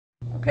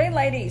Okay,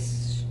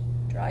 ladies,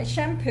 dry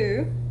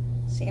shampoo.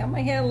 See how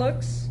my hair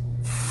looks?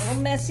 A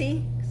little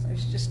messy because I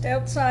was just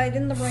outside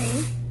in the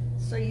rain.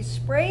 So you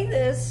spray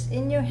this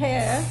in your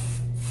hair,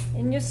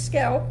 in your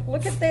scalp.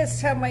 Look at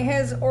this, how my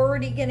hair's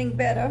already getting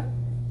better.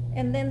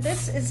 And then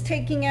this is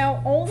taking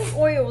out all the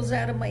oils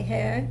out of my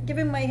hair,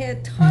 giving my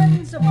hair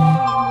tons of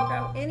volume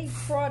without any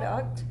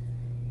product.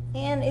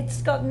 And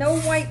it's got no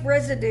white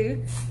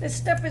residue. This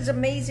stuff is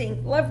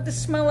amazing. Love the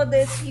smell of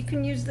this. You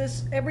can use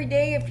this every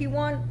day if you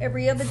want,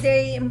 every other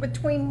day in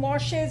between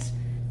washes.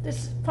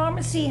 This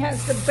Farmasi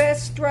has the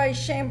best dry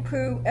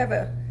shampoo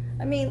ever.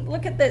 I mean,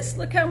 look at this.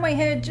 Look how my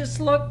hair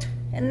just looked.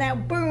 And now,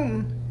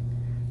 boom,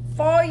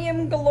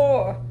 volume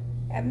galore.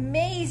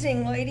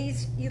 Amazing,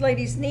 ladies. You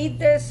ladies need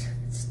this.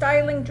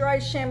 Styling dry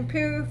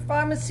shampoo,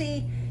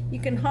 Farmasi. You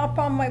can hop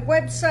on my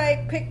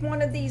website, pick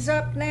one of these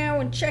up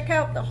now, and check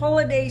out the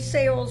holiday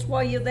sales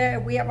while you're there.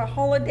 We have a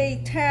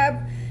holiday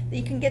tab that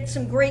you can get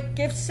some great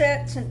gift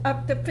sets and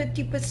up to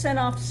 50%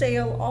 off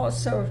sale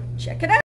also. Check it out.